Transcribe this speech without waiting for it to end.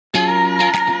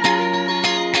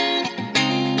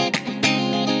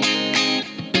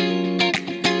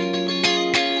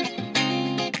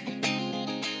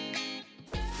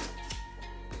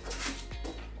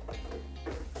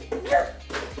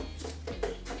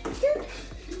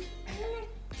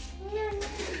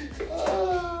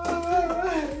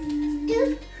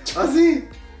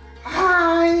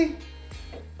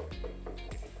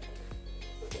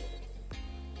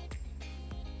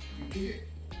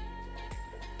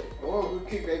Oh, good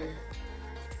kick, baby.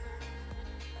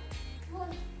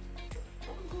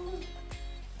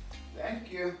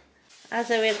 Thank you. I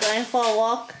said we're going for a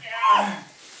walk. Yeah.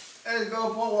 Let's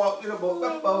go for a walk. Get a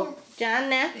boat.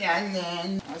 John, Yeah,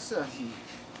 man. I said,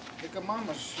 look at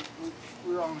Mama.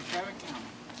 We're on the camera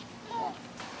camera.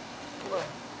 What?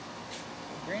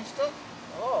 Green stuff?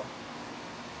 Oh.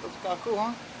 Looks kind of cool,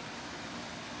 huh?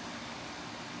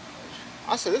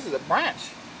 I said, this is a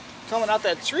branch coming out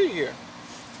that tree here.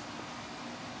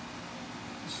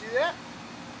 You see that?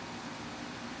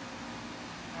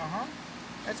 Uh-huh.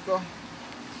 Let's go.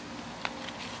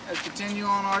 Let's continue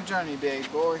on our journey,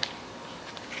 big boy.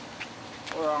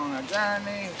 We're on a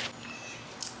journey.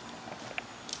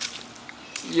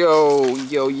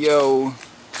 Yo.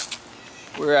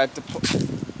 We're at the...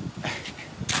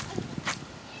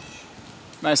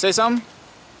 Man, say something?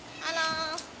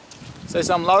 Hello. Say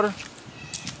something louder.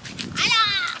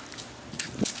 Hello.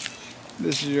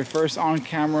 This is your first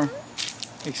on-camera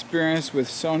experience with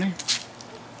Sony.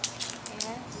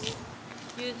 Yes.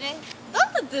 Using...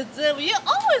 Don't do zoom. You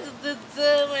always do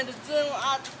zoom and zoom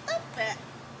out. Stop it.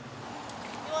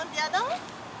 You want the other one?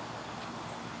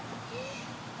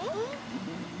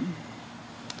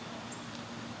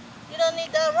 You don't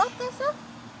need the rock or so?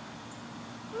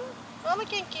 Mommy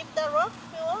can keep the rock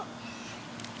if you want.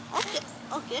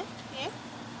 Okay. Yeah.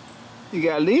 You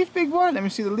got a leaf, big boy? Let me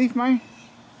see the leaf, man.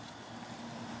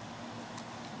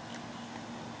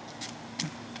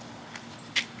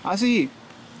 I see you.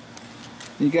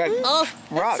 You got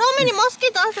rock. So many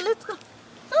mosquitoes. Let's go.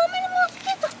 So many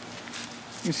mosquitoes.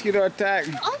 Mosquito attack.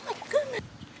 Oh my goodness.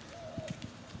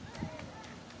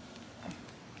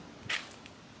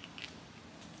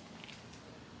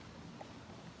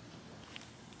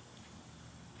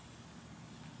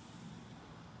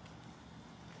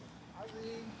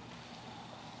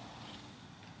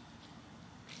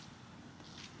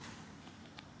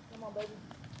 Come on, baby.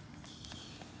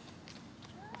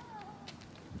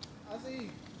 I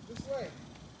see. This way.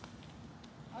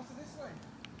 I see this way.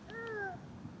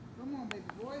 Come on, baby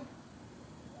boy.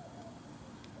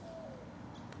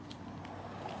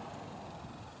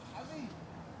 I see.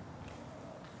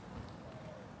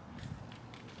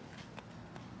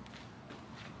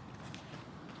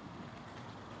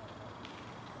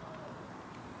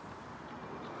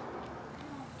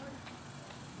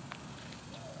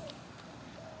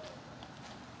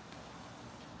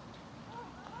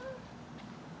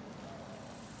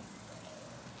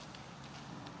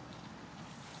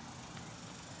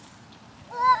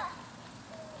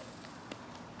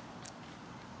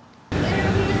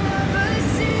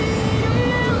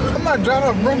 I'm not driving,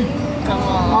 I'm running. Come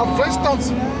on. Flintstone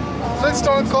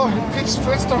car.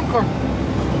 Flintstone car.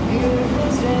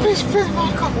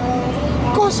 Flintstone car.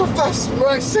 Go so fast. We're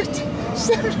like 60,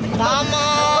 70. Come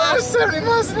on. We're 70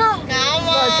 miles an hour. Come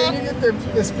Like, can on. you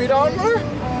get the speed on there?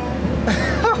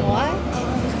 What?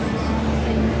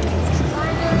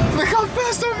 Look how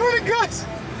fast I'm running, guys.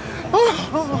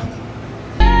 Oh.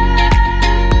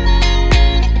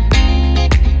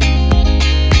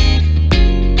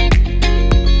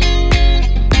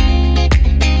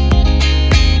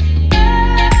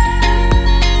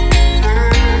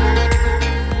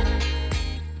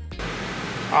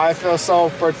 I feel so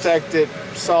protected,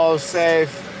 so safe.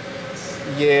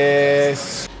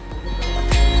 Yes.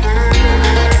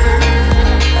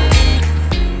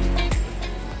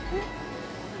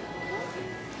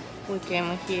 We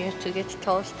came here to get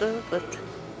toaster, but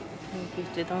maybe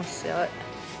they don't sell it.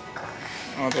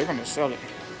 Oh, they're gonna sell it.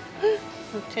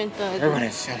 They're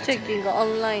gonna sell it. Checking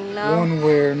online now. One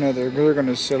way or another, they're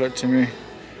gonna sell it to me.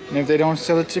 And if they don't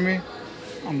sell it to me,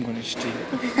 I'm gonna steal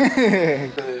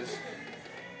it.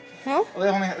 Huh?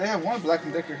 Well, they have one Black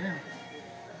 & Decker here.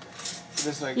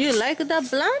 It's like, You like that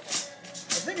black?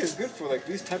 I think it's good for like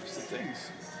these types of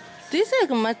things. This is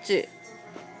much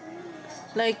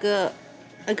like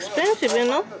expensive, you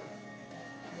know? You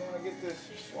wanna get this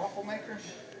waffle maker?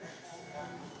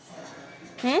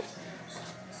 Hmm?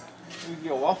 We can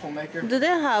get a waffle maker. Do they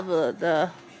have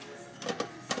the?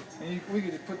 And we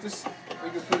could put this. We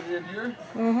could put it in here.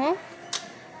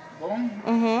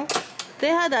 Boom. They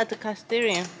had at the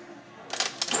Castilian.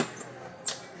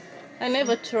 I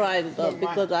never tried though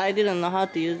because I didn't know how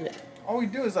to use it. All we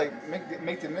do is like make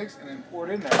the mix and then pour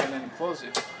it in there and then close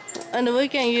it. And we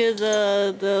can use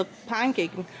the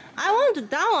pancake. I want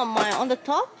that one, mine on the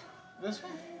top. This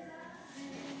one.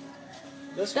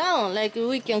 This one. Down, like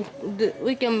we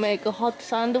can make a hot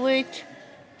sandwich,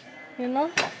 you know.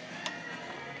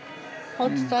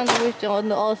 Hot sandwich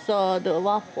and also the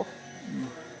waffle.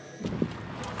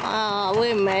 Ah,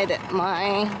 we made it,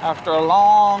 mine. After a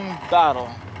long battle,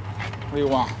 we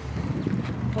won.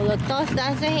 Lo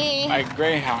tosta here. Like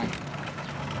Greyhound.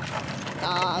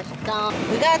 Tosta.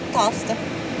 We got toaster.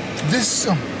 This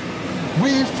summer,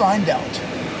 we find out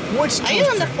which toaster. Are you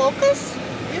on the focus?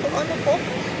 You on the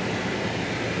focus?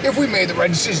 If we made the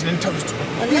right decision in toaster,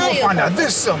 Well, we now will you're find out focused.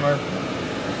 this summer.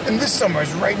 And this summer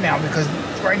is right now because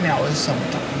right now is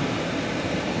summertime.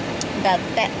 Got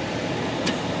that.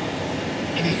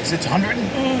 It is. It's 100.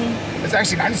 It's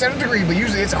actually 97 degrees, but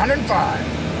usually it's 105.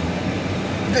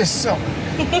 This summer.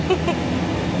 Done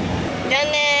it. And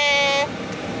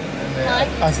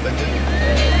then us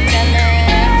legit.